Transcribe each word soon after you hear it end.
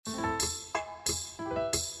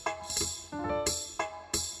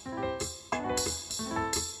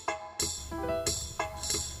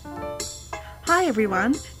Hi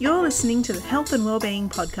everyone, you're listening to the Health and Wellbeing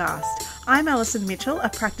Podcast. I'm Alison Mitchell, a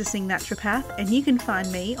practicing naturopath, and you can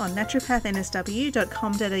find me on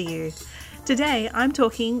naturopathnSW.com.au. Today I'm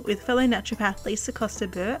talking with fellow naturopath Lisa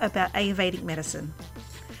Costa-Burr about Ayurvedic medicine.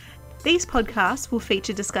 These podcasts will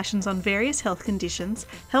feature discussions on various health conditions,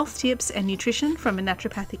 health tips and nutrition from a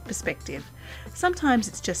naturopathic perspective. Sometimes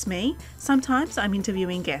it's just me, sometimes I'm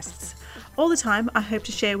interviewing guests. All the time I hope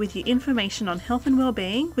to share with you information on health and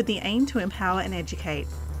wellbeing with the aim to empower and educate.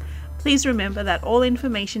 Please remember that all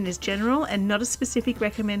information is general and not a specific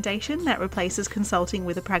recommendation that replaces consulting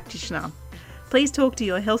with a practitioner. Please talk to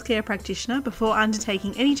your healthcare practitioner before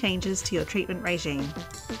undertaking any changes to your treatment regime.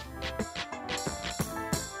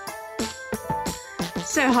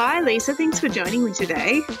 So hi Lisa, thanks for joining me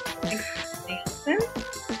today.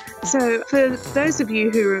 So for those of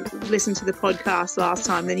you who listened to the podcast last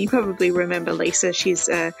time, then you probably remember Lisa. She's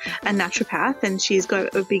a naturopath and she's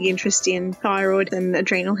got a big interest in thyroid and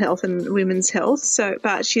adrenal health and women's health.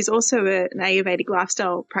 But she's also an Ayurvedic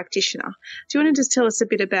lifestyle practitioner. Do you want to just tell us a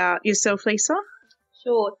bit about yourself, Lisa?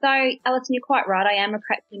 Sure. So, Alison, you're quite right. I am a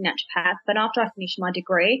practicing naturopath, but after I finished my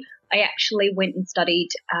degree, I actually went and studied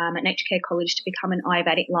at Nature Care College to become an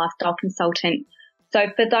Ayurvedic lifestyle consultant. So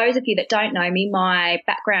for those of you that don't know me, my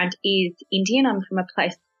background is Indian. I'm from a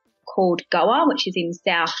place called Goa, which is in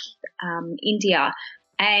South India.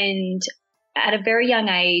 And at a very young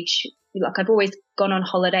age, I've always gone on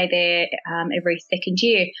holiday there every second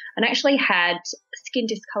year, and actually had skin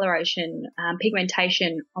discoloration,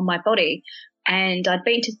 pigmentation on my body. And I'd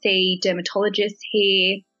been to see dermatologists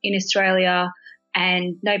here in Australia,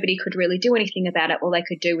 and nobody could really do anything about it. All they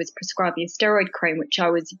could do was prescribe me a steroid cream, which I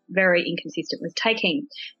was very inconsistent with taking.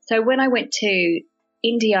 So when I went to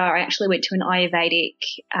India, I actually went to an Ayurvedic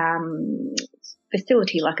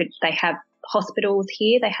facility. They have hospitals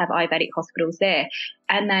here. They have Ayurvedic hospitals there.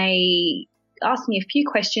 And they asked me a few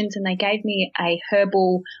questions and they gave me a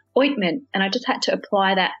herbal ointment, and I just had to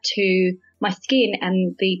apply that to my skin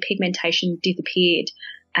and the pigmentation disappeared.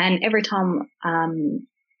 And every time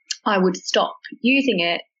I would stop using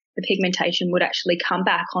it, the pigmentation would actually come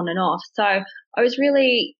back on and off. So I was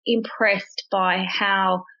really impressed by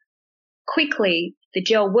how quickly the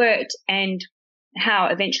gel worked and how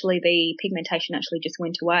eventually the pigmentation actually just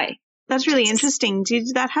went away. That's really interesting.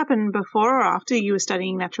 Did that happen before or after you were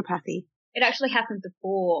studying naturopathy? It actually happened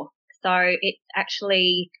before. So it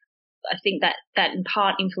actually, I think that in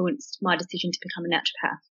part influenced my decision to become a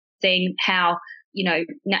naturopath, seeing how,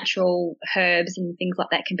 natural herbs and things like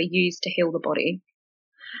that can be used to heal the body.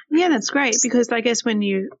 Yeah, that's great, because I guess when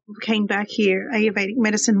you came back here, Ayurvedic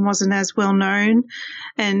medicine wasn't as well known,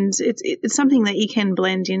 and it's something that you can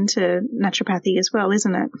blend into naturopathy as well,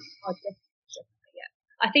 isn't it? Oh, definitely, yeah.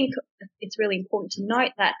 I think it's really important to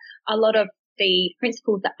note that a lot of the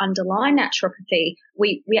principles that underlie naturopathy,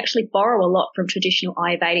 we actually borrow a lot from traditional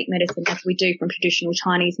Ayurvedic medicine as we do from traditional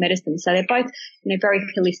Chinese medicine. So they're both, very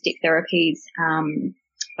holistic therapies,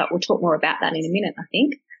 but we'll talk more about that in a minute, I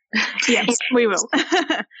think. Yes, we will.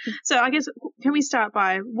 So I guess, can we start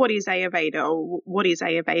by what is Ayurveda, or what is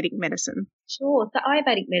Ayurvedic medicine? Sure. So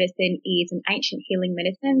Ayurvedic medicine is an ancient healing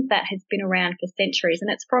medicine that has been around for centuries,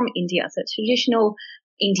 and it's from India. So it's traditional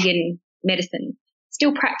Indian medicine.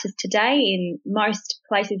 Still practiced today in most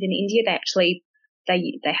places in India. They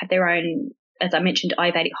have their own, as I mentioned,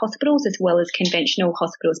 Ayurvedic hospitals as well as conventional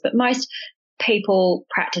hospitals, but most people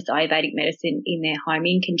practice Ayurvedic medicine in their home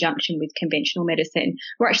in conjunction with conventional medicine.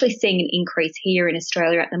 We're actually seeing an increase here in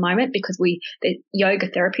Australia at the moment because the yoga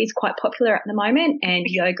therapy is quite popular at the moment, and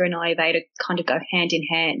yoga and Ayurveda kind of go hand in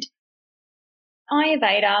hand.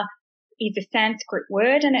 Ayurveda is a Sanskrit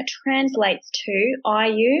word and it translates to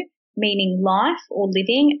Ayu, meaning life or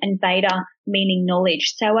living, and Veda meaning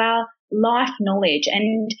knowledge. So our life knowledge,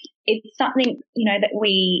 and it's something, that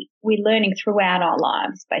we're learning throughout our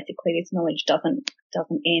lives. Basically, this knowledge doesn't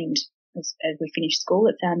end as we finish school.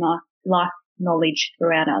 It's our life knowledge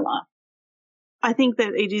throughout our life. I think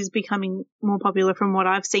that it is becoming more popular from what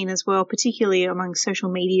I've seen as well, particularly among social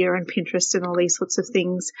media and Pinterest and all these sorts of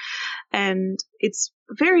things. And it's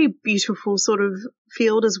a very beautiful sort of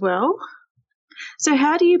field as well. So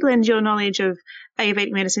how do you blend your knowledge of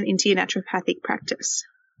Ayurvedic medicine into your naturopathic practice?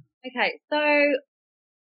 Okay, so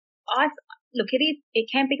it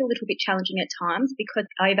can be a little bit challenging at times because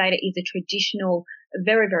Ayurveda is a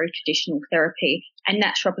very, very traditional therapy, and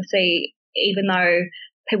naturopathy, even though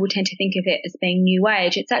people tend to think of it as being new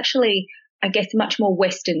age, it's actually, I guess, much more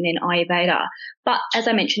Western than Ayurveda. But as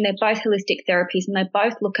I mentioned, they're both holistic therapies and they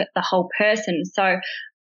both look at the whole person. So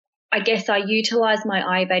I guess I utilize my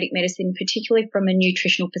Ayurvedic medicine, particularly from a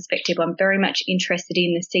nutritional perspective. I'm very much interested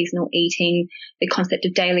in the seasonal eating, the concept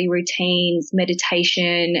of daily routines,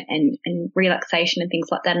 meditation and relaxation and things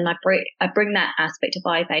like that. And I bring that aspect of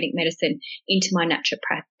Ayurvedic medicine into my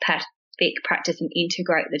naturopathic practice and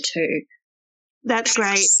integrate the two. That's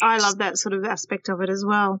great. I love that sort of aspect of it as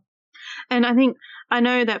well. And I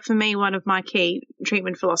know that for me, one of my key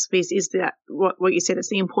treatment philosophies is that what you said, it's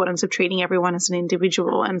the importance of treating everyone as an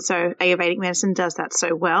individual. And so Ayurvedic medicine does that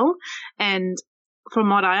so well. And from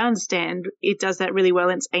what I understand, it does that really well.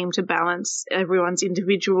 It's aimed to balance everyone's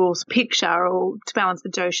individual picture, or to balance the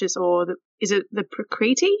doshas, or is it the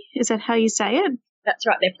prakriti? Is that how you say it? That's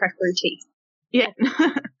right. They're prakriti. Yeah.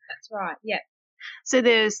 That's right. Yeah. So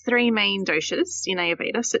there's 3 main doshas in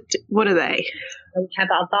Ayurveda. So what are they? We have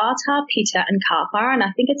our Vata, Pitta and Kapha, and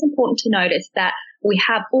I think it's important to notice that we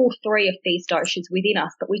have all 3 of these doshas within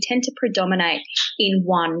us, but we tend to predominate in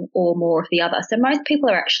one or more of the other. So most people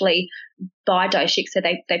are actually bidoshic, so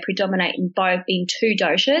they predominate in 2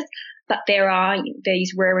 doshas, but there are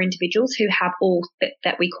these rare individuals who have all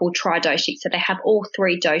that we call tridoshic, so they have all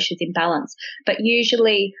 3 doshas in balance. But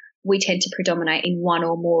usually we tend to predominate in one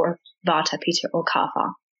or more of Vata, Pitta or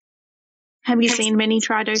Kapha. Have you seen many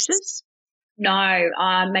tridoshas? No,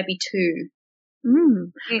 maybe 2.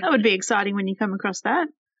 That would be exciting when you come across that.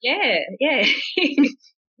 Yeah.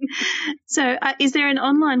 So is there an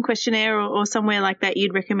online questionnaire or somewhere like that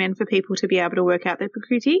you'd recommend for people to be able to work out their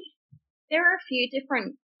prakriti? There are a few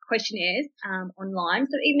different questionnaires online.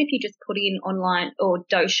 So even if you just put in online or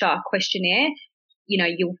dosha questionnaire,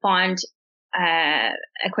 you'll find a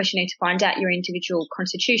questionnaire to find out your individual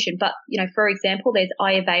constitution. But, for example, there's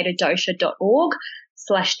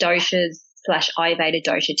ayurvedadosha.org/doshas/Ayurveda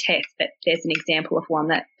dosha test. But there's an example of one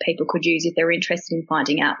that people could use if they're interested in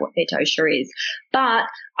finding out what their dosha is. But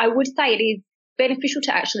I would say it is beneficial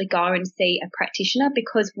to actually go and see a practitioner,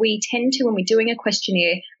 because we tend to, when we're doing a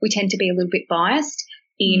questionnaire, we tend to be a little bit biased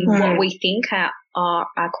in what we think are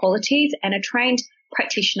our qualities, and a trained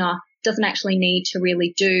practitioner doesn't actually need to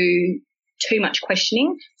really do too much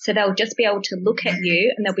questioning. So they'll just be able to look at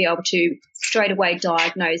you and they'll be able to straight away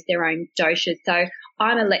diagnose their own doshas. So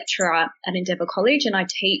I'm a lecturer at Endeavour College and I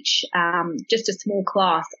teach just a small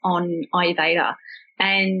class on Ayurveda,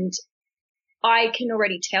 and I can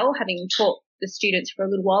already tell, having taught the students for a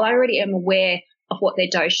little while, I already am aware of what their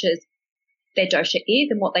dosha is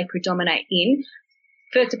and what they predominate in.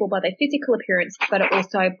 First of all, by their physical appearance, but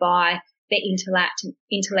also by their intellect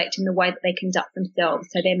and the way that they conduct themselves,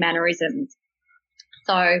 so their mannerisms.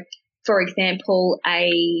 So, for example,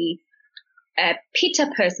 a Pitta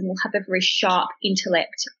person will have a very sharp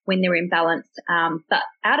intellect when they're in balance, but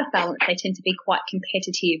out of balance they tend to be quite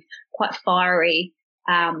competitive, quite fiery,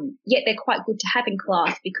 yet they're quite good to have in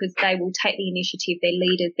class because they will take the initiative. They're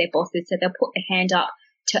leaders, they're bosses, so they'll put their hand up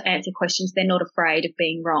to answer questions. They're not afraid of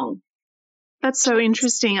being wrong. That's so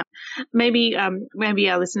interesting. Maybe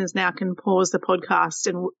our listeners now can pause the podcast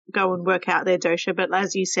and go and work out their dosha. But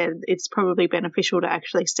as you said, it's probably beneficial to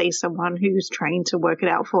actually see someone who's trained to work it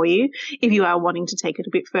out for you if you are wanting to take it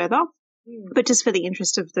a bit further. But just for the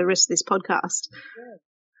interest of the rest of this podcast. Yeah.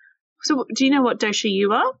 So do you know what dosha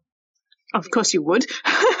you are? Of course you would.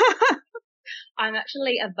 I'm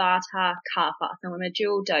actually a Vata Kapha, so I'm a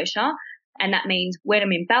dual dosha. And that means when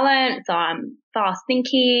I'm in balance, I'm fast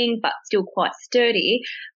thinking, but still quite sturdy.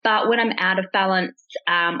 But when I'm out of balance,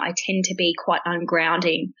 I tend to be quite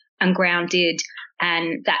ungrounded.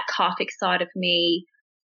 And that Kaphic side of me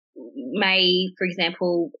may, for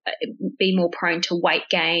example, be more prone to weight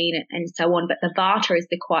gain and so on. But the Vata is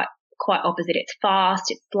the quite opposite. It's fast,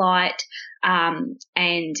 it's light, and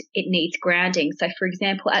it needs grounding. So, for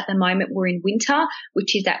example, at the moment we're in winter,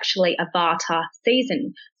 which is actually a Vata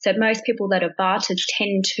season. So most people that are Vatas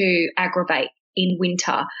tend to aggravate in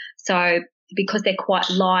winter. So because they're quite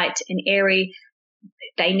light and airy,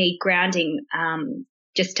 they need grounding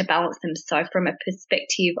just to balance them. So from a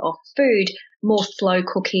perspective of food, more slow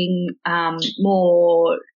cooking,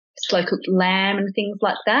 more slow cooked lamb and things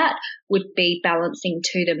like that would be balancing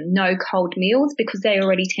to them. No cold meals because they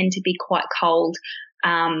already tend to be quite cold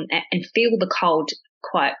and feel the cold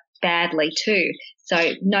quite badly too.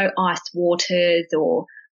 So no ice waters or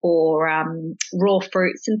raw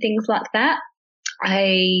fruits and things like that.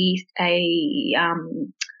 A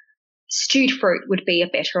stewed fruit would be a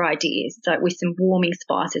better idea. So with some warming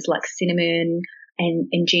spices like cinnamon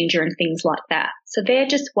and ginger and things like that. So they're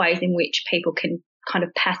just ways in which people can kind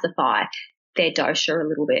of pacify their dosha a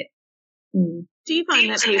little bit. Do you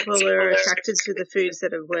find that people are attracted to the foods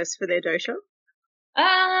that are worse for their dosha?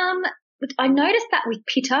 I noticed that with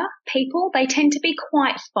Pitta people, they tend to be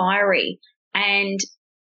quite fiery, and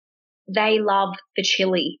they love the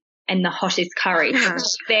chili and the hottest curry. Yeah.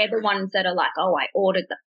 They're the ones that are like, oh, I ordered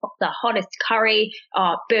the hottest curry,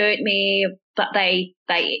 oh, it burnt me, but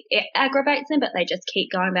it aggravates them, but they just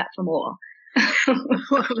keep going back for more.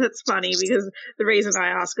 Well, that's funny because the reason I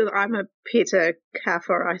ask is I'm a pitta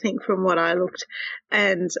kapha, I think, from what I looked,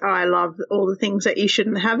 and I love all the things that you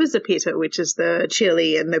shouldn't have as a pitta, which is the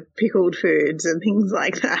chili and the pickled foods and things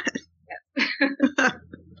like that. Yep.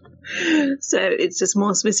 So it's just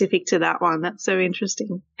more specific to that one. That's so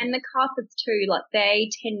interesting. And the kaphas too, like they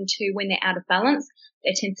tend to, when they're out of balance,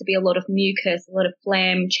 there tends to be a lot of mucus, a lot of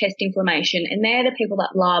phlegm, chest inflammation, and they're the people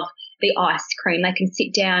that love the ice cream. They can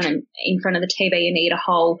sit down and in front of the TV and eat a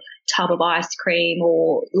whole tub of ice cream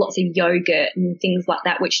or lots of yogurt and things like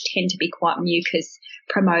that, which tend to be quite mucus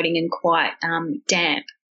promoting and quite damp.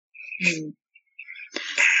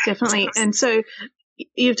 Definitely. And so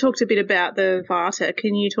you've talked a bit about the Vata.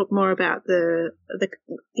 Can you talk more about the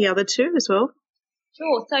other two as well?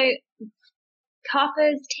 Sure. So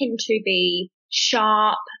kaphas tend to be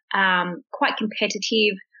sharp, quite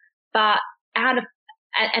competitive, but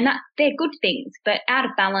they're good things, but out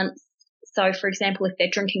of balance. So, for example, if they're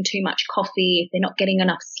drinking too much coffee, if they're not getting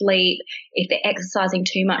enough sleep, if they're exercising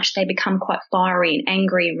too much, they become quite fiery and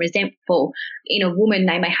angry and resentful. In a woman,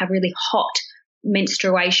 they may have really hot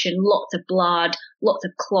menstruation, lots of blood, lots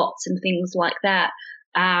of clots and things like that,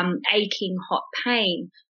 aching, hot pain.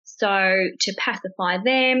 So to pacify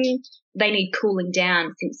them, they need cooling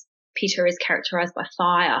down since pitta is characterized by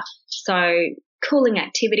fire. So cooling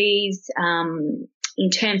activities, in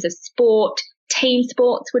terms of sport, team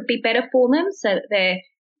sports would be better for them so they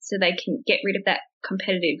can get rid of that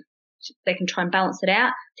competitive, they can try and balance it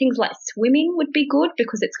out. Things like swimming would be good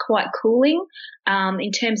because it's quite cooling.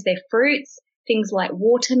 In terms of their fruits, things like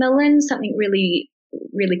watermelon, something really,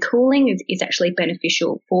 really cooling is actually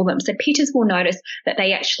beneficial for them. So pittas will notice that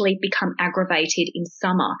they actually become aggravated in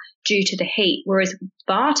summer due to the heat, whereas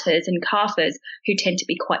vatas and kaphas, who tend to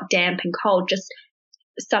be quite damp and cold, just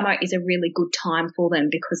summer is a really good time for them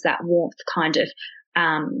because that warmth kind of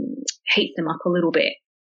heats them up a little bit.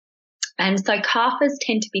 And so kaphas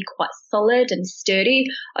tend to be quite solid and sturdy.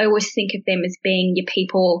 I always think of them as being your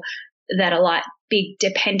people that are like big,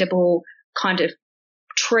 dependable kind of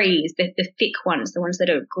trees, the thick ones, the ones that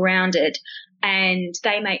are grounded, and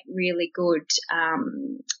they make really good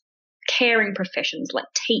caring professions like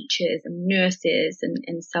teachers and nurses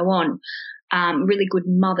and so on. Really good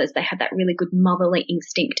mothers. They have that really good motherly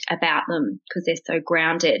instinct about them because they're so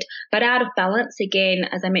grounded. But out of balance, again,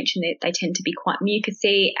 as I mentioned, they tend to be quite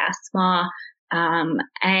mucousy, asthma,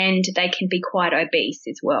 and they can be quite obese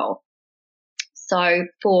as well. So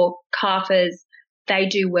for kaphas, they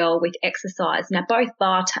do well with exercise. Now, both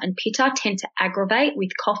vata and pitta tend to aggravate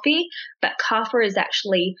with coffee, but kapha is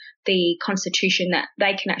actually the constitution that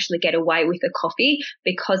they can actually get away with a coffee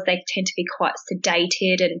because they tend to be quite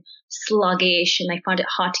sedated and sluggish and they find it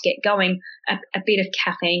hard to get going. A bit of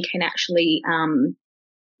caffeine can actually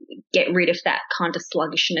get rid of that kind of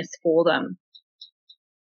sluggishness for them.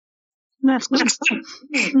 That's good.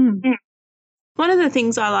 One of the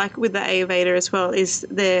things I like with the Ayurveda as well is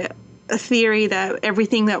a theory that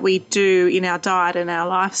everything that we do in our diet and our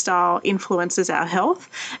lifestyle influences our health.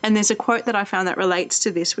 And there's a quote that I found that relates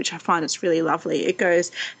to this, which I find it's really lovely. It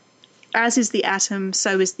goes, "As is the atom,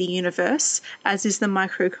 so is the universe. As is the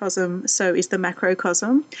microcosm, so is the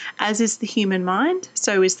macrocosm. As is the human mind,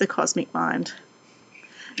 so is the cosmic mind."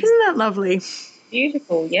 Isn't that lovely?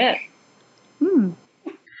 Beautiful, yeah.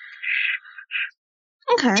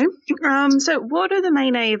 Okay. So what are the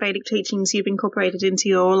main Ayurvedic teachings you've incorporated into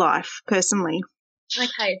your life personally?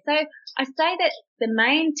 Okay, so I say that the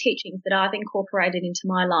main teachings that I've incorporated into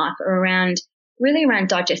my life are really around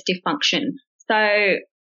digestive function. So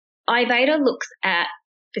Ayurveda looks at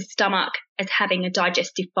the stomach as having a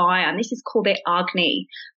digestive fire, and this is called their Agni,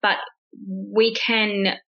 but we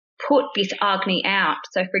can put this Agni out.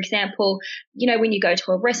 So, for example, when you go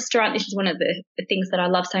to a restaurant, this is one of the things that I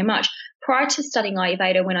love so much. Prior to studying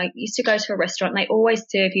Ayurveda, when I used to go to a restaurant, they always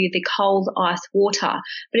serve you the cold ice water.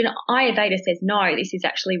 But in Ayurveda says, no, this is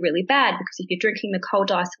actually really bad because if you're drinking the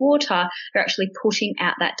cold ice water, you're actually putting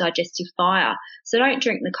out that digestive fire. So don't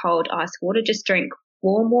drink the cold ice water, just drink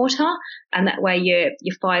warm water, and that way your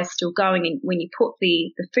fire's still going, and when you put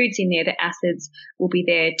the foods in there, the acids will be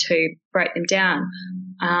there to break them down.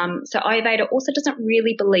 So Ayurveda also doesn't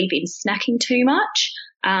really believe in snacking too much.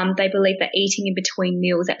 They believe that eating in between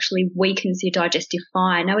meals actually weakens your digestive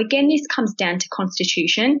fire. Now, again, this comes down to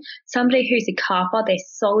constitution. Somebody who's a kapha, they're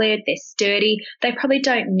solid, they're sturdy, they probably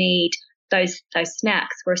don't need those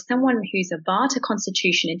snacks, whereas someone who's a vata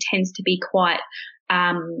constitution and tends to be quite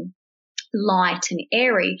light and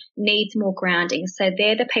airy needs more grounding. So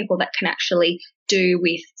they're the people that can actually do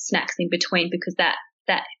with snacks in between, because that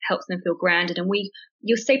helps them feel grounded. And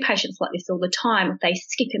you'll see patients like this all the time. If they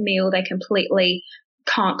skip a meal, they completely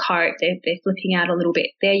can't cope. They're flipping out a little bit.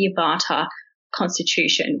 They're your Vata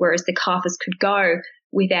constitution, whereas the Kaphas could go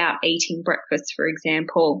without eating breakfast, for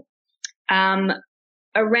example.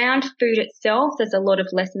 Around food itself, there's a lot of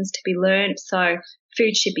lessons to be learned. So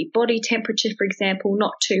food should be body temperature, for example,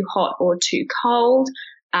 not too hot or too cold.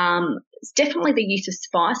 It's definitely the use of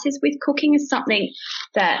spices with cooking is something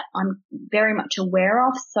that I'm very much aware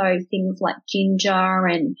of. So things like ginger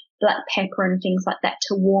and black pepper and things like that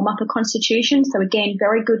to warm up a constitution. So again,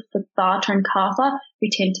 very good for Vata and Kapha, who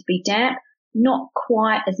tend to be damp, not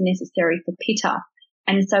quite as necessary for Pitta.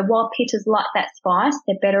 And so while Pittas like that spice,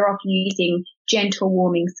 they're better off using gentle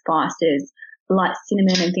warming spices like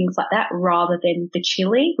cinnamon and things like that, rather than the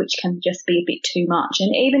chili, which can just be a bit too much.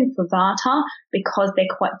 And even for Vata, because they're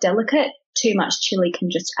quite delicate, too much chili can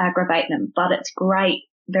just aggravate them. But it's great,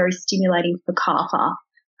 very stimulating for Kapha,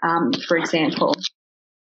 for example.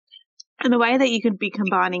 And the way that you can be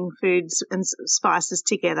combining foods and spices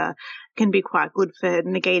together can be quite good for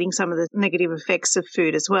negating some of the negative effects of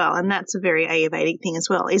food as well. And that's a very Ayurvedic thing as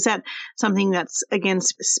well. Is that something that's, again,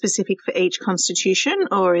 specific for each constitution,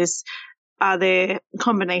 or are there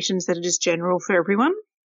combinations that are just general for everyone?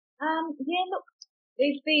 Yeah, look,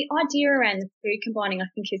 the idea around the food combining, I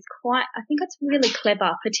think it's really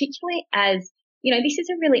clever, particularly as, this is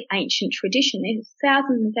a really ancient tradition. It's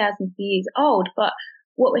thousands and thousands of years old, but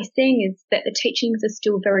what we're seeing is that the teachings are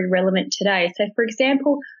still very relevant today. So, for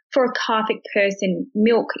example, for a Kaphic person,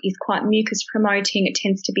 milk is quite mucus promoting. It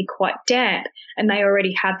tends to be quite damp, and they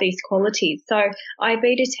already have these qualities. So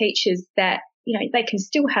Ayurveda teaches that, they can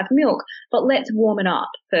still have milk, but let's warm it up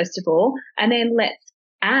first of all, and then let's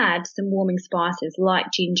add some warming spices like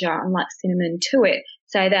ginger and like cinnamon to it,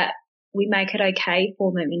 so that we make it okay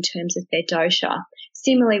for them in terms of their dosha.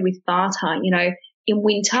 Similarly with Vata, in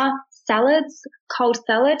winter, cold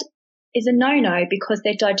salad is a no-no, because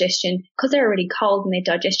their digestion, because they're already cold and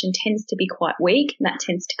their digestion tends to be quite weak, and that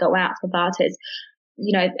tends to go out for Vatas.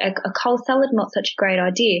 A cold salad, not such a great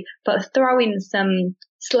idea, but throw in some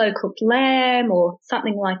slow-cooked lamb or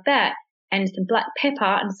something like that and some black pepper,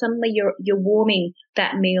 and suddenly you're warming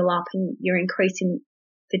that meal up and you're increasing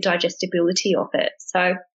the digestibility of it. So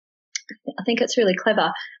I think it's really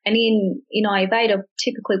clever. And in Ayurveda,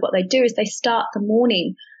 typically what they do is they start the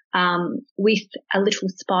morning with a little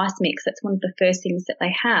spice mix. That's one of the first things that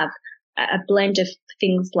they have, a blend of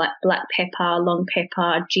things like black pepper, long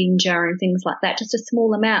pepper, ginger and things like that, just a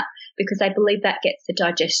small amount, because they believe that gets the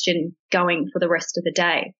digestion going for the rest of the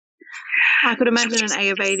day. I could imagine an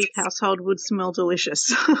Ayurvedic household would smell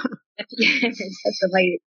delicious. Yeah, that's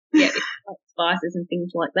amazing. Yeah, it's like spices and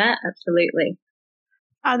things like that, absolutely.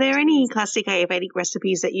 Are there any classic Ayurvedic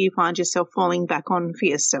recipes that you find yourself falling back on for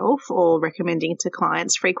yourself or recommending to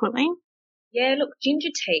clients frequently? Yeah, look, ginger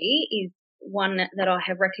tea is one that I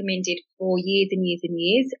have recommended for years and years and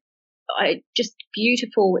years. Just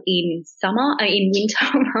beautiful in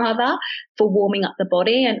winter rather, for warming up the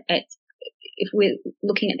body. And if we're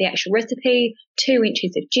looking at the actual recipe, 2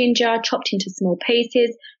 inches of ginger chopped into small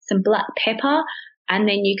pieces, some black pepper, and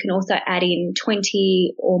then you can also add in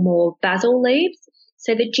 20 or more basil leaves.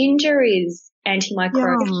 So the ginger is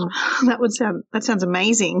antimicrobial. Yum. That sounds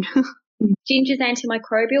amazing. Ginger's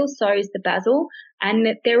antimicrobial, so is the basil, and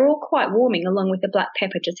they're all quite warming, along with the black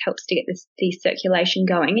pepper. Just helps to get the circulation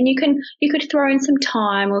going. And you could throw in some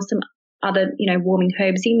thyme or some other, warming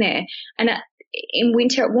herbs in there. And in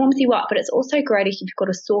winter it warms you up, but it's also great if you've got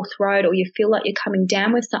a sore throat or you feel like you're coming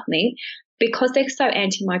down with something, because they're so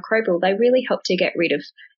antimicrobial. They really help to get rid of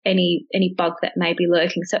any bug that may be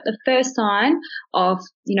lurking. So the first sign of,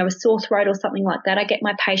 a sore throat or something like that, I get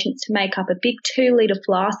my patients to make up a big 2-litre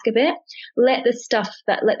flask of it, let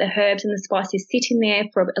the herbs and the spices sit in there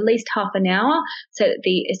for at least half an hour, so that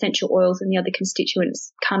the essential oils and the other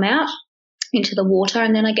constituents come out into the water,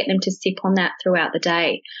 and then I get them to sip on that throughout the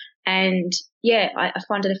day. And yeah, I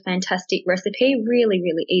find it a fantastic recipe, really,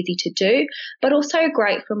 really easy to do, but also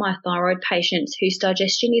great for my thyroid patients whose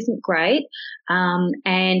digestion isn't great,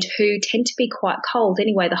 and who tend to be quite cold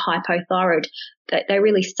anyway, the hypothyroid, that they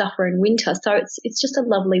really suffer in winter. So it's just a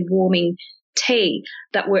lovely warming tea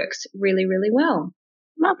that works really, really well.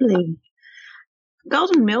 Lovely.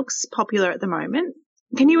 Golden milk's popular at the moment.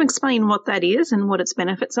 Can you explain what that is and what its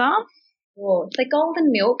benefits are? Sure. So golden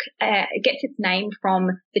milk gets its name from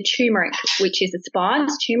the turmeric, which is a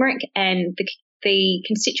spice, turmeric, and the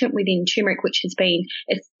constituent within turmeric, which has been,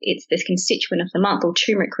 it's the constituent of the month, or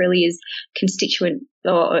turmeric really is constituent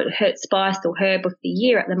or spice or herb of the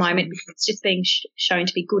year at the moment, because it's just being shown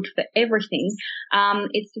to be good for everything.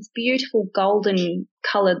 It's this beautiful golden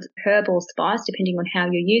coloured herb or spice, depending on how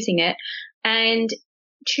you're using it. And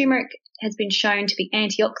turmeric has been shown to be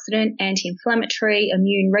antioxidant, anti-inflammatory,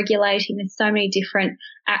 immune regulating. There's so many different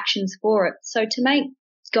actions for it. So to make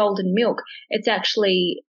golden milk, it's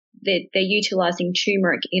actually they're utilising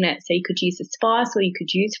turmeric in it. So you could use a spice, or you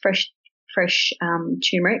could use fresh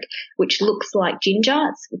turmeric, which looks like ginger.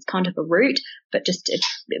 It's kind of a root, but just a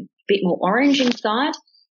bit more orange inside.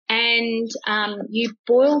 And you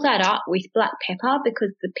boil that up with black pepper,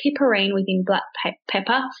 because the piperine within black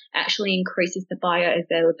pepper actually increases the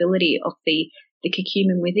bioavailability of the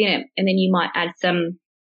curcumin within it. And then you might add some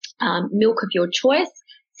milk of your choice.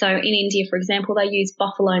 So in India, for example, they use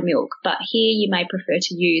buffalo milk, but here you may prefer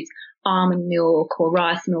to use almond milk or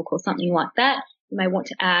rice milk or something like that. You may want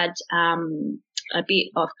to add a bit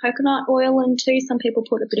of coconut oil in too. Some people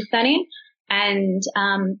put a bit of that in. And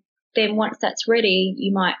then once that's ready,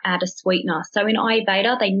 you might add a sweetener. So in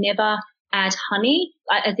Ayurveda, they never add honey,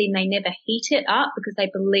 as in they never heat it up, because they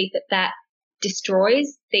believe that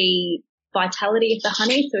destroys the vitality of the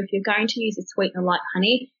honey. So if you're going to use a sweetener like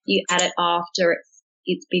honey, you add it after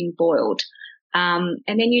it's been boiled. And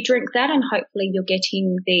then you drink that, and hopefully you're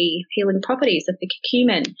getting the healing properties of the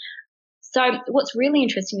curcumin. So what's really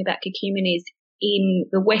interesting about curcumin is in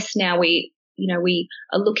the West now we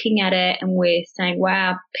are looking at it and we're saying,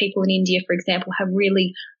 wow, people in India, for example, have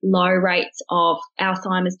really low rates of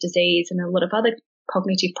Alzheimer's disease and a lot of other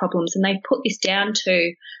cognitive problems. And they've put this down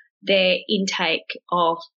to their intake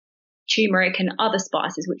of turmeric and other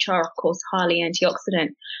spices, which are, of course, highly antioxidant.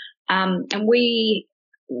 And we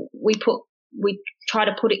try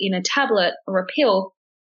to put it in a tablet or a pill,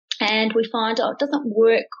 and we find it doesn't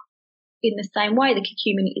work in the same way. The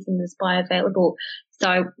curcumin isn't as bioavailable.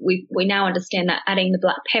 So we now understand that adding the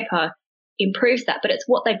black pepper improves that. But it's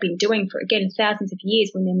what they've been doing for, again, thousands of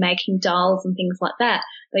years. When they're making dals and things like that,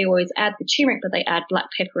 they always add the turmeric, but they add black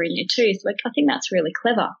pepper in there too. So I think that's really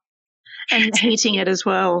clever. And heating it as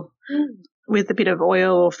well with a bit of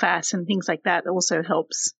oil or fat and things like that also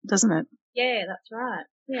helps, doesn't it? Yeah, that's right.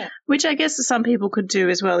 Yeah. Which I guess some people could do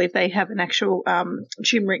as well if they have an actual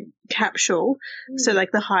turmeric capsule. So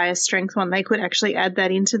like the higher strength one, they could actually add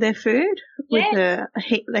that into their food with the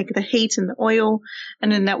heat and the oil, and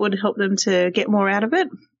then that would help them to get more out of it.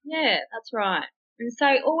 Yeah, that's right. And so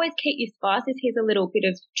always keep your spices. Here's a little bit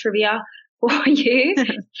of trivia for you.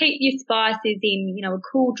 Keep your spices in, a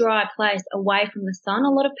cool, dry place away from the sun. A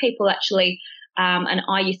lot of people actually, and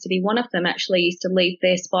I used to be one of them, actually used to leave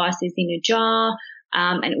their spices in a jar.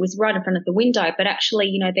 And it was right in front of the window, but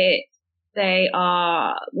actually, they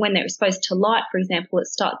are, when they're exposed to light, for example, it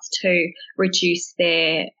starts to reduce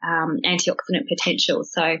their antioxidant potential.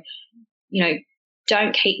 So,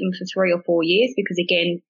 don't keep them for 3 or 4 years, because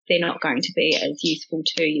again, they're not going to be as useful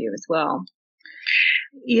to you as well.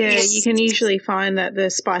 Yeah, you can usually find that the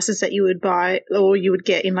spices that you would buy or you would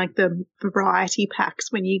get in like the variety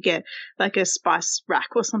packs when you get like a spice rack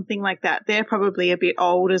or something like that, they're probably a bit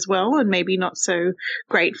old as well and maybe not so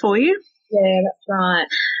great for you. Yeah, that's right.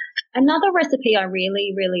 Another recipe I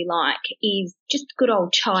really, really like is just good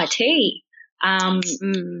old chai tea.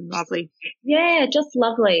 Lovely. Yeah, just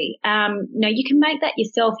lovely. You can make that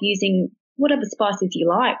yourself using whatever spices you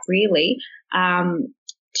like, really.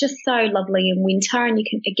 Just so lovely in winter, and you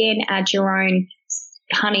can again add your own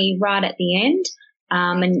honey right at the end,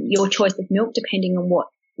 and your choice of milk depending on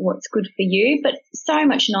what's good for you. But so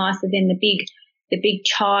much nicer than the big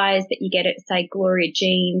chais that you get at, say, Gloria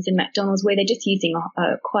Jean's and McDonald's, where they're just using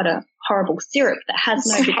quite a horrible syrup that has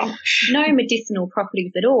no medicinal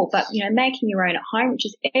properties at all. But making your own at home, which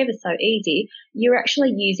is ever so easy, you're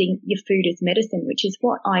actually using your food as medicine, which is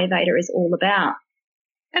what Ayurveda is all about.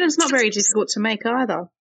 And it's not very difficult to make either.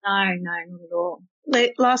 No, not at all.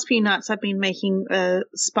 The last few nights I've been making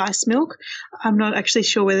spice milk. I'm not actually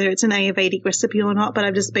sure whether it's an Ayurvedic recipe or not, but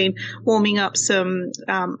I've just been warming up some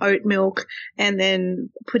oat milk and then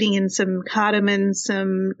putting in some cardamom,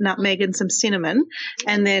 some nutmeg and some cinnamon,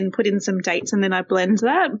 and then put in some dates, and then I blend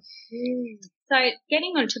that. So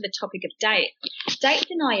getting onto the topic of dates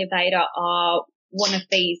in Ayurveda are one of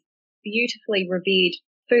these beautifully revered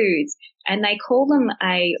foods, and they call them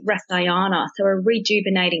a rasayana, so a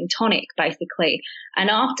rejuvenating tonic, basically. And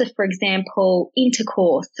after, for example,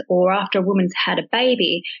 intercourse, or after a woman's had a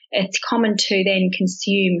baby, it's common to then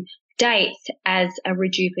consume dates as a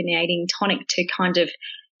rejuvenating tonic to kind of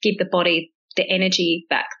give the body the energy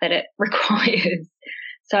back that it requires.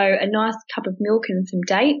 So a nice cup of milk and some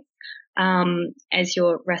dates. as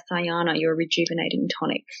your Rasayana, your rejuvenating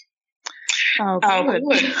tonic. Oh,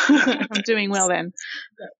 good. I'm doing well then.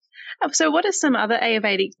 So what are some other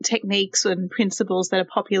Ayurvedic techniques and principles that are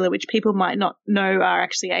popular which people might not know are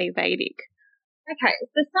actually Ayurvedic? Okay,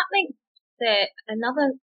 so something that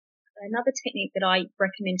another technique that I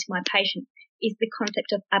recommend to my patients is the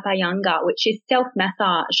concept of Abhyanga, which is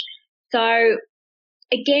self-massage. So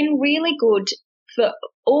again, really good for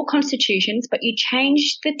all constitutions, but you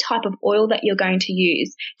change the type of oil that you're going to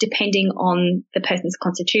use depending on the person's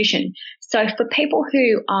constitution. So for people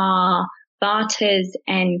who are Vatas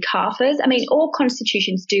and Kaphas, I mean, all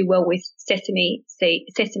constitutions do well with sesame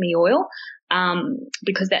oil,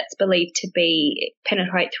 because that's believed to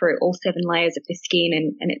penetrate through all 7 layers of the skin,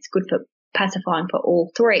 and it's good for pacifying for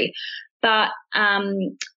all 3. But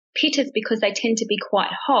Pittas, because they tend to be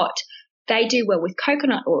quite hot, they do well with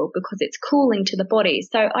coconut oil because it's cooling to the body.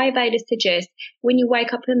 So Ayurveda suggests when you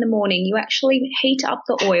wake up in the morning, you actually heat up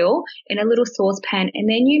the oil in a little saucepan and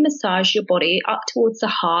then you massage your body up towards the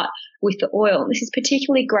heart with the oil. This is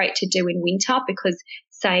particularly great to do in winter because,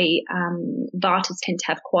 say, Vatas tend to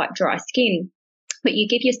have quite dry skin. But you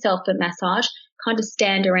give yourself a massage, kind of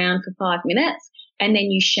stand around for 5 minutes, and then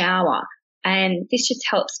you shower. And this just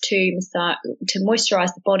helps to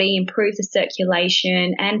moisturize the body, improve the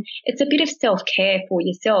circulation, and it's a bit of self-care for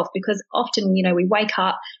yourself because often, we wake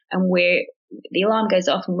up and the alarm goes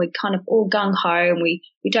off and we're kind of all gung-ho and we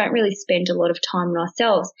don't really spend a lot of time on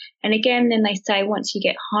ourselves. And again, then they say once you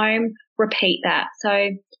get home, repeat that. So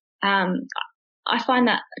I find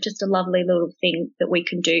that just a lovely little thing that we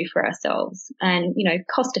can do for ourselves and,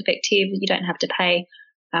 cost effective. You don't have to pay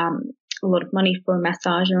a lot of money for a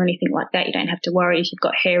massage or anything like that. You don't have to worry if you've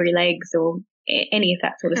got hairy legs or any of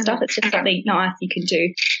that sort of stuff. It's just something nice you can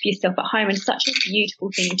do for yourself at home, and such a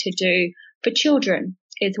beautiful thing to do for children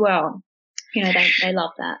as well. They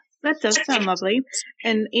love that. That does sound lovely.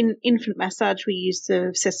 And in infant massage, we use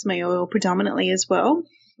the sesame oil predominantly as well,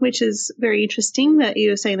 which is very interesting that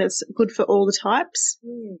you were saying that's good for all the types.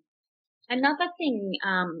 Another thing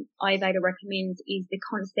Ayurveda recommends is the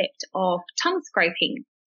concept of tongue scraping.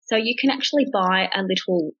 So you can actually buy a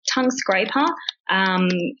little tongue scraper.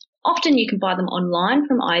 Often you can buy them online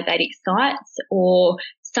from Ayurvedic sites or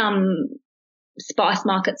some spice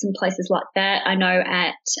markets and places like that. I know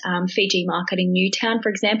at Fiji Market in Newtown, for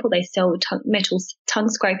example, they sell metal tongue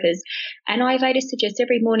scrapers. And Ayurveda suggests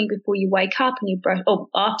every morning before you wake up and you brush, or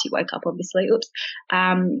after you wake up, obviously,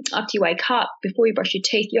 after you wake up, before you brush your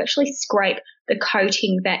teeth, you actually scrape the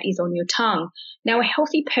coating that is on your tongue. Now, a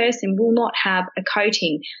healthy person will not have a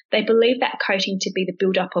coating. They believe that coating to be the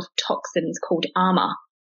buildup of toxins called ama.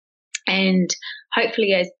 And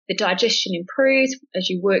hopefully as the digestion improves, as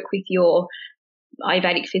you work with your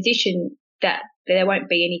Ayurvedic physician, that there won't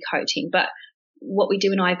be any coating. But what we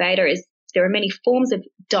do in Ayurveda is there are many forms of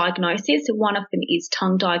diagnosis. One of them is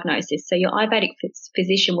tongue diagnosis. So your Ayurvedic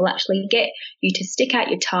physician will actually get you to stick out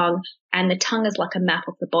your tongue, and the tongue is like a map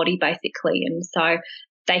of the body basically. And so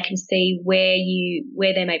they can see where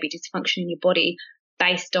there may be dysfunction in your body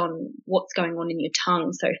based on what's going on in your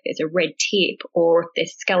tongue. So if there's a red tip, or if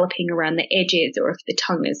there's scalloping around the edges, or if the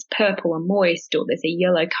tongue is purple and moist, or there's a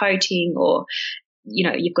yellow coating, or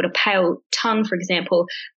you've got a pale tongue, for example,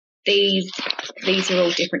 these are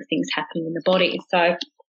all different things happening in the body. So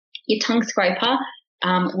your tongue scraper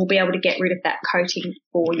will be able to get rid of that coating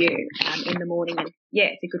for you in the morning. And yeah,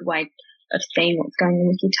 it's a good way of seeing what's going on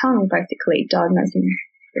with your tongue, basically diagnosing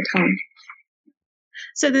the tongue.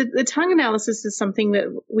 So the tongue analysis is something that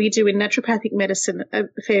we do in naturopathic medicine a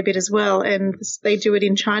fair bit as well, and they do it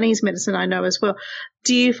in Chinese medicine, I know, as well.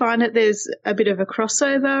 Do you find that there's a bit of a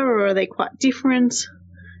crossover, or are they quite different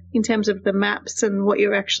in terms of the maps and what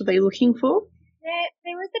you're actually looking for?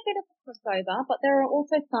 There is a bit of a crossover, but there are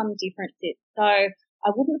also some differences. So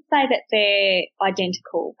I wouldn't say that they're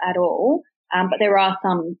identical at all, but there are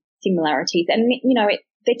some similarities. And,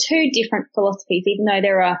 they're two different philosophies, even though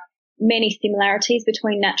there are many similarities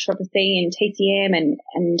between naturopathy and TCM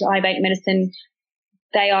and Ayurvedic medicine.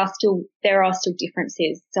 There are still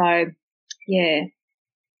differences. So, yeah.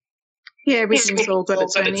 Yeah, everything's all got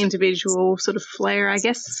its own individual sort of flair, I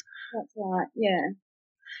guess. That's right, yeah.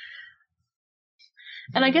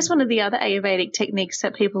 And I guess one of the other Ayurvedic techniques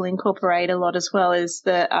that people incorporate a lot as well is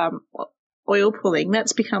the oil pulling.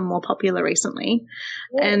 That's become more popular recently.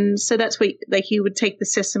 Yeah. And so that's where, you would take the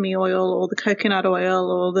sesame oil or the coconut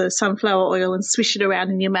oil or the sunflower oil and swish it around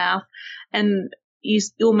in your mouth, and you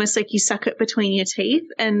almost like you suck it between your teeth.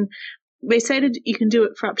 And they say that you can do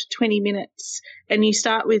it for up to 20 minutes, and you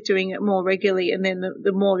start with doing it more regularly, and then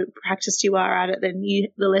the more practiced you are at it, then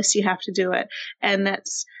the less you have to do it. And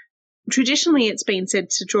that's traditionally it's been said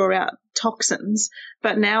to draw out toxins,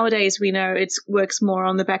 but nowadays we know it works more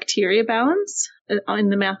on the bacteria balance in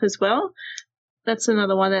the mouth as well. That's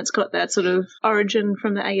another one that's got that sort of origin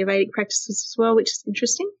from the Ayurvedic practices as well, which is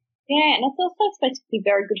interesting. Yeah, and it's also supposed to be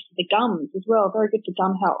very good for the gums as well, very good for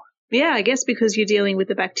gum health. Yeah, I guess because you're dealing with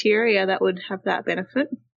the bacteria, that would have that benefit.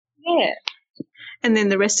 Yeah. And then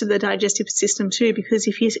the rest of the digestive system too, because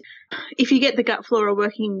if you get the gut flora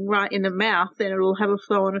working right in the mouth, then it will have a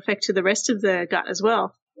flow-on effect to the rest of the gut as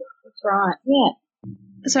well. That's right, yeah.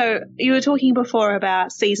 So you were talking before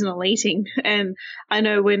about seasonal eating, and I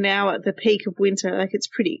know we're now at the peak of winter. Like it's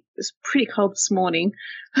pretty cold this morning.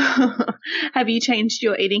 Have you changed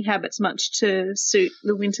your eating habits much to suit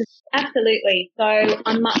the winter? Absolutely. So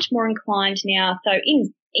I'm much more inclined now. So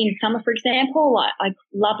in summer, for example, I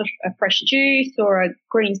love a fresh juice or a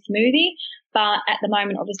green smoothie. But at the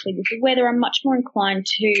moment, obviously with the weather, I'm much more inclined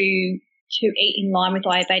to eat in line with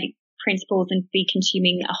Ayurvedic principles and be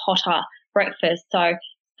consuming a hotter breakfast. So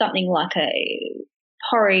something like a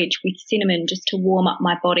porridge with cinnamon just to warm up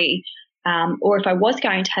my body. Or if I was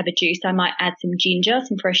going to have a juice, I might add some ginger,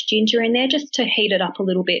 some fresh ginger in there just to heat it up a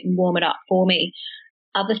little bit and warm it up for me.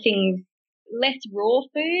 Other things, less raw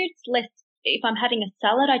foods, if I'm having a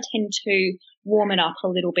salad, I tend to warm it up a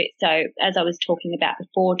little bit. So as I was talking about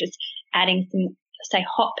before, just adding some, say,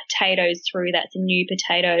 hot potatoes through that, some new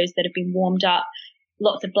potatoes that have been warmed up,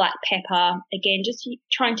 lots of black pepper. Again, just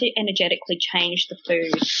trying to energetically change the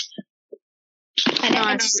food.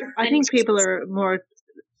 Nice. I think people are more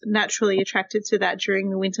naturally attracted to that during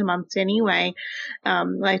the winter months anyway,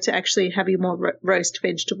 like to actually have you more roast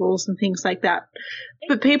vegetables and things like that.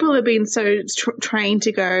 But people have been so trained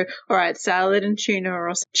to go, all right, salad and tuna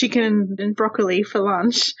or chicken and broccoli for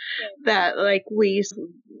lunch, that like we've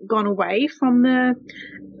gone away from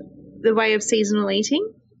the way of seasonal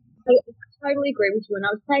eating. I totally agree with you, and I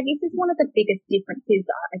would say this is one of the biggest differences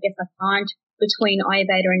I guess I find between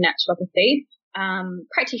Ayurveda and naturopathy.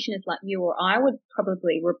 Practitioners like you or I would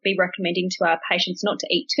probably be recommending to our patients not to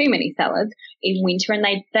eat too many salads in winter, and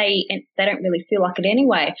they don't really feel like it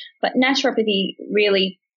anyway. But naturopathy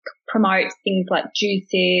really promotes things like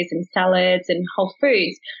juices and salads and whole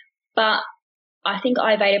foods. But I think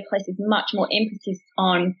Ayurveda places much more emphasis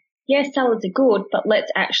on, yes, salads are good, but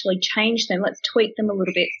let's actually change them. Let's tweak them a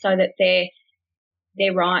little bit so that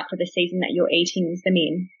they're right for the season that you're eating them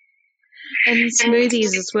in. And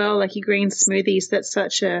smoothies as well, like your green smoothies, that's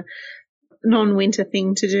such a non-winter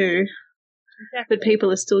thing to do. Exactly. But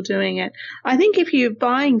people are still doing it. I think if you're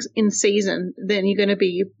buying in season, then you're going to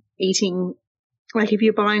be eating, like if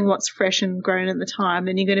you're buying what's fresh and grown at the time,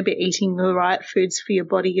 then you're going to be eating the right foods for your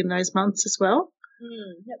body in those months as well.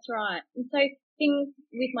 That's right. And so things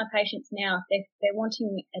with my patients now, if they're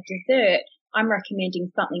wanting a dessert, I'm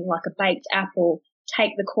recommending something like a baked apple.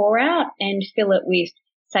 Take the core out and fill it with,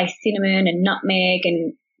 say, cinnamon and nutmeg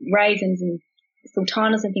and raisins and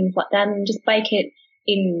sultanas and things like that, and just bake it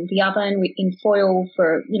in the oven in foil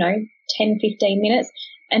for, 10, 15 minutes.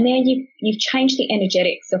 And then you've changed the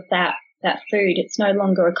energetics of that food. It's no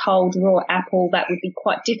longer a cold, raw apple that would be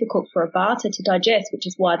quite difficult for a vata to digest, which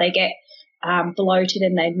is why they get bloated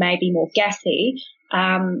and they may be more gassy.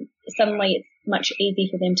 Suddenly it's much easier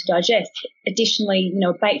for them to digest. Additionally,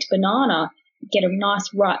 a baked banana, get a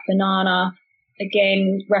nice ripe banana,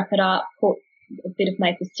 again, wrap it up, put a bit of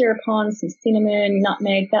maple syrup on, some cinnamon,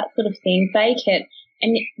 nutmeg, that sort of thing, bake it,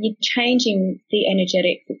 and you're changing the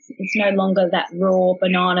energetics. It's no longer that raw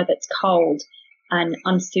banana that's cold and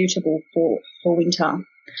unsuitable for winter.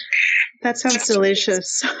 That sounds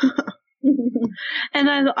delicious. And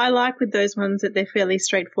I like with those ones that they're fairly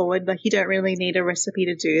straightforward. Like you don't really need a recipe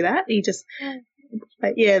to do that. You just,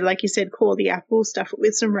 like you said, core the apple, stuff it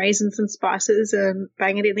with some raisins and spices and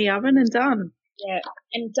bang it in the oven and done. Yeah,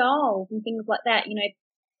 and dals and things like that,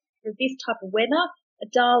 for this type of weather, a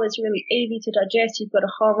dal is really easy to digest. You've got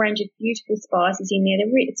a whole range of beautiful spices in there.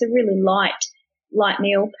 It's a really light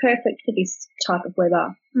meal, perfect for this type of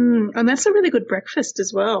weather. And that's a really good breakfast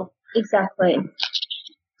as well. Exactly.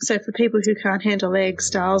 So for people who can't handle eggs,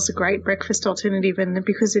 dal's a great breakfast alternative, and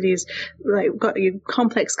because it is like got your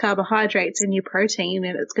complex carbohydrates and your protein,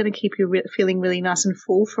 and it's going to keep you feeling really nice and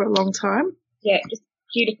full for a long time. Yeah, just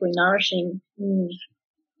beautifully nourishing. And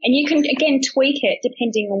you can, again, tweak it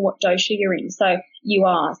depending on what dosha you're in. So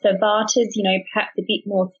vatas, perhaps a bit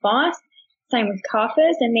more spice. Same with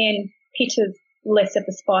kaphas, and then pittas, less of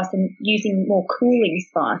a spice and using more cooling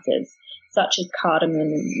spices such as cardamom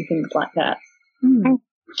and things like that.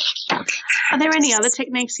 Are there any other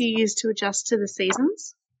techniques you use to adjust to the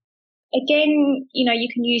seasons? again, you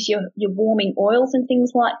can use your warming oils and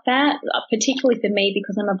things like that, particularly for me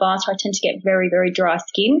because I'm a Vata. I tend to get very, very dry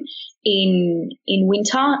skin in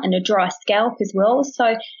winter and a dry scalp as well.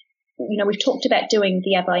 So, we've talked about doing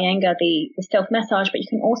the Abhyanga, the self-massage, but you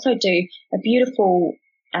can also do a beautiful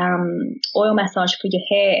oil massage for your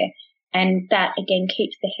hair. And that, again,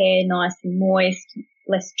 keeps the hair nice and moist,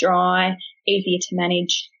 less dry, easier to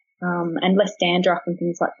manage, and less dandruff and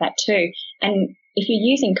things like that too. And if you're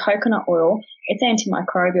using coconut oil, it's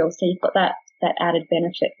antimicrobial, so you've got that added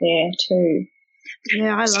benefit there too.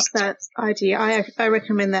 Yeah, I love that idea. I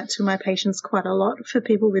recommend that to my patients quite a lot for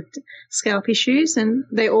people with scalp issues, and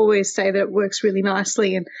they always say that it works really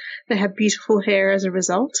nicely and they have beautiful hair as a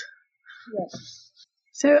result. Yeah.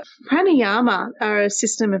 So pranayama are a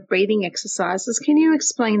system of breathing exercises. Can you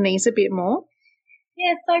explain these a bit more?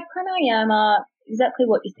 Yeah, so pranayama, exactly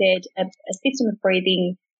what you said, a system of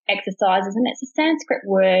breathing exercises, and it's a Sanskrit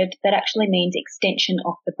word that actually means extension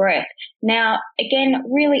of the breath. Now, again,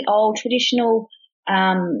 really old traditional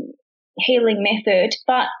healing method,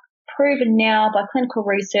 but proven now by clinical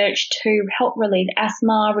research to help relieve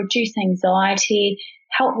asthma, reduce anxiety,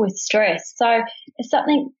 help with stress. So it's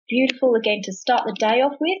something beautiful, again, to start the day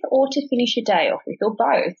off with or to finish your day off with, or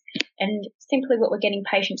both. And simply what we're getting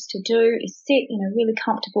patients to do is sit in a really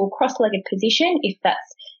comfortable cross-legged position if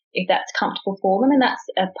that's comfortable for them, and that's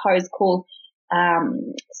a pose called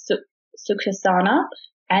Sukhasana.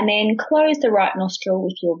 And then close the right nostril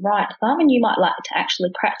with your right thumb, and you might like to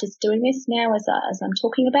actually practice doing this now as I'm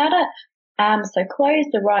talking about it. So close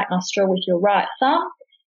the right nostril with your right thumb.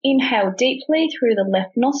 Inhale deeply through the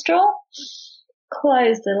left nostril.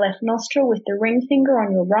 Close the left nostril with the ring finger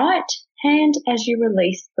on your right hand as you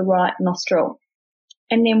release the right nostril.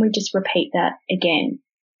 And then we just repeat that again.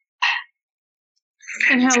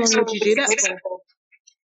 And how long would you do that for?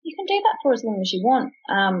 You can do that for as long as you want.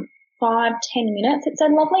 5-10 minutes. It's a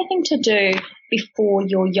lovely thing to do before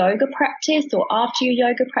your yoga practice or after your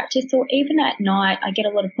yoga practice, or even at night. I get a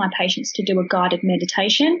lot of my patients to do a guided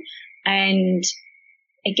meditation, and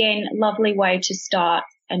again, lovely way to start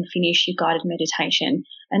and finish your guided meditation.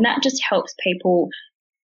 And that just helps people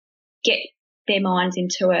get their minds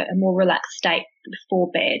into a more relaxed state before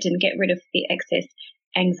bed and get rid of the excess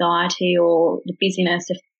anxiety or the busyness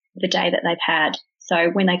of the day that they've had. So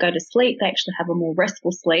when they go to sleep, they actually have a more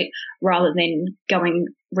restful sleep rather than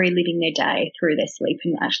reliving their day through their sleep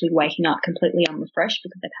and actually waking up completely unrefreshed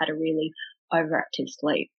because they've had a really overactive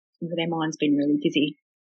sleep where their mind's been really busy.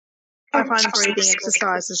 I find breathing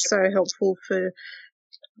exercises so helpful for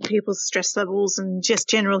people's stress levels and just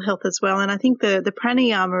general health as well. And I think the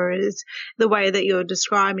pranayama is the way that you're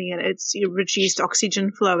describing it. It's your reduced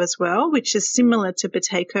oxygen flow as well, which is similar to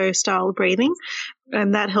Buteyko style breathing.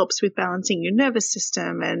 And that helps with balancing your nervous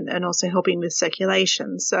system and also helping with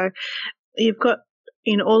circulation. So you've got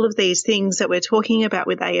in all of these things that we're talking about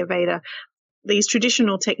with Ayurveda, these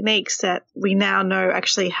traditional techniques that we now know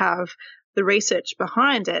actually have the research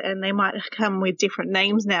behind it, and they might come with different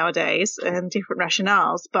names nowadays and different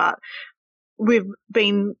rationales, but we've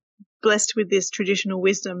been blessed with this traditional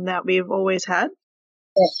wisdom that we've always had.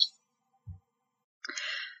 Yes.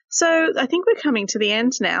 So I think we're coming to the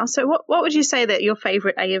end now. So what would you say that your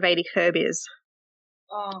favourite Ayurvedic herb is?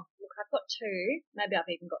 Oh, look, I've got two. Maybe I've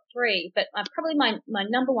even got three, but probably my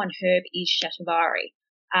number one herb is Shatavari.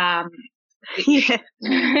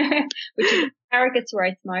 Which is Asparagus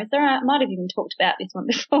racemosa. I might have even talked about this one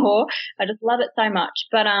before. I just love it so much.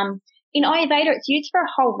 But in Ayurveda, it's used for a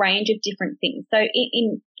whole range of different things. So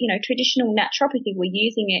in traditional naturopathy, we're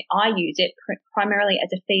using it. I use it primarily as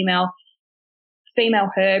a female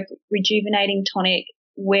herb, rejuvenating tonic,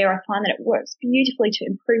 where I find that it works beautifully to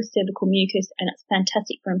improve cervical mucus, and it's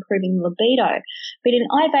fantastic for improving libido. But in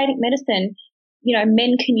Ayurvedic medicine,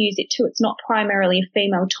 men can use it too. It's not primarily a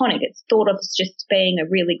female tonic. It's thought of as just being a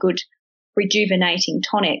really good rejuvenating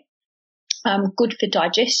tonic. Good for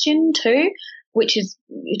digestion too, which is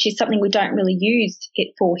something we don't really use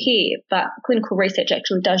it for here, but clinical research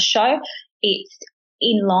actually does show it's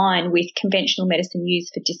in line with conventional medicine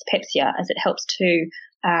used for dyspepsia, as it helps to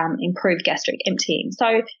improve gastric emptying.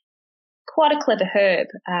 So quite a clever herb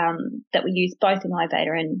that we use both in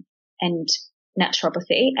Ayurveda and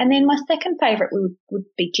naturopathy. And then my second favourite would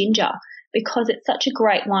be ginger, because it's such a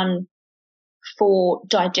great one for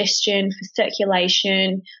digestion, for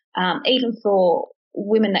circulation, even for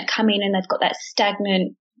women that come in and they've got that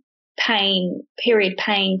stagnant period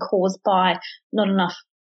pain caused by not enough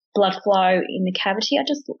blood flow in the cavity.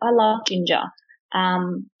 I love ginger.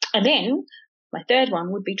 And then my third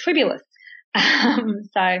one would be Tribulus.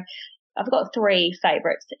 So I've got three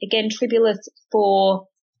favourites. Again, Tribulus for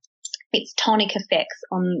its tonic effects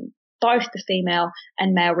on both the female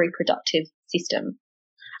and male reproductive system.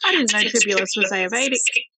 I didn't know Tribulus was Ayurvedic.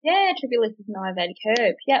 Yeah, Tribulus is an Ayurvedic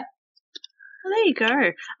herb. Yep. Well, there you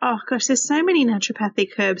go. Oh, gosh, there's so many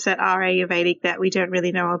naturopathic herbs that are Ayurvedic that we don't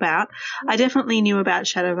really know about. I definitely knew about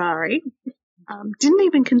Shatavari. Didn't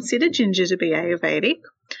even consider ginger to be Ayurvedic.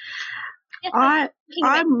 Yes,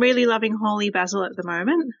 I'm really loving holy basil at the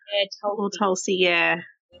moment. Yeah, Tulsi. Or Tulsi, yeah,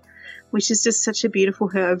 which is just such a beautiful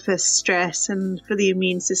herb for stress and for the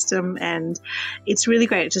immune system, and it's really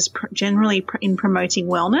great just generally in promoting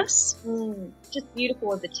wellness. Just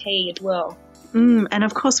beautiful as a tea as well. And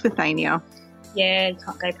of course Withania. Yeah, you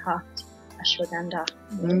can't go past ashwagandha.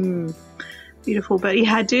 Beautiful. But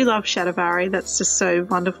yeah, I do love Shatavari. That's just so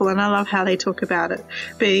wonderful, and I love how they talk about it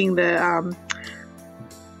being the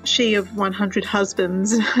she of 100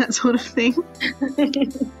 husbands, that sort of thing.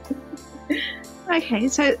 Okay,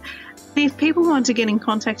 so if people want to get in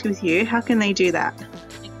contact with you, how can they do that?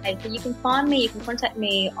 Okay, so you can contact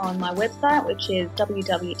me on my website, which is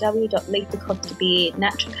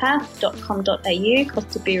www.lisacostabir.naturopath.com.au.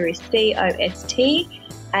 Costabir is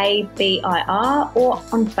COSTABIR, or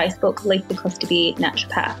on Facebook, Lisa Costabir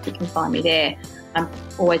Naturopath. You can find me there. I'm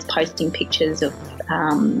always posting pictures of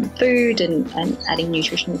food and adding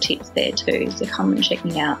nutritional tips there too, so come and check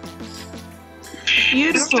me out.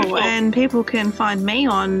 Beautiful. And people can find me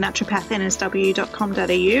on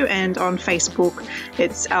naturopathnsw.com.au, and on Facebook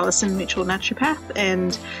it's Alison Mitchell Naturopath,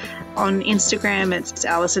 and on Instagram it's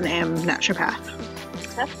Alison M Naturopath.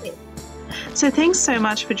 Fantastic. So thanks so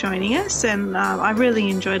much for joining us, and I really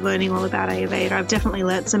enjoyed learning all about Ayurveda. I've definitely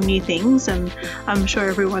learnt some new things, and I'm sure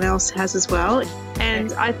everyone else has as well.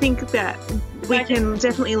 And I think that we can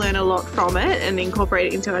definitely learn a lot from it and incorporate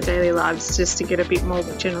it into our daily lives just to get a bit more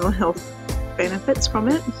general health benefits from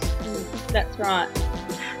it. That's right.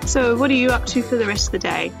 So what are you up to for the rest of the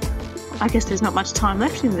day? I guess there's not much time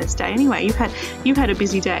left in this day anyway. You've had a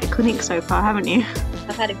busy day at clinic so far, haven't you?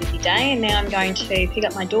 I've had a busy day, and now I'm going to pick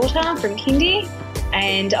up my daughter from kindy,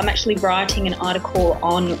 and I'm actually writing an article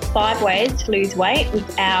on 5 ways to lose weight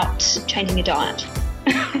without changing your diet.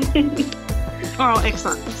 Oh,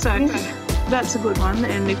 excellent. So that's a good one,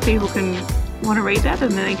 and if people want to read that,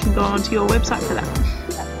 and then they can go onto your website for that.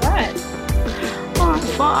 That's right. All right,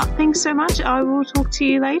 well, thanks so much. I will talk to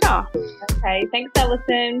you later. Okay, thanks,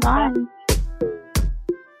 Alison. Bye.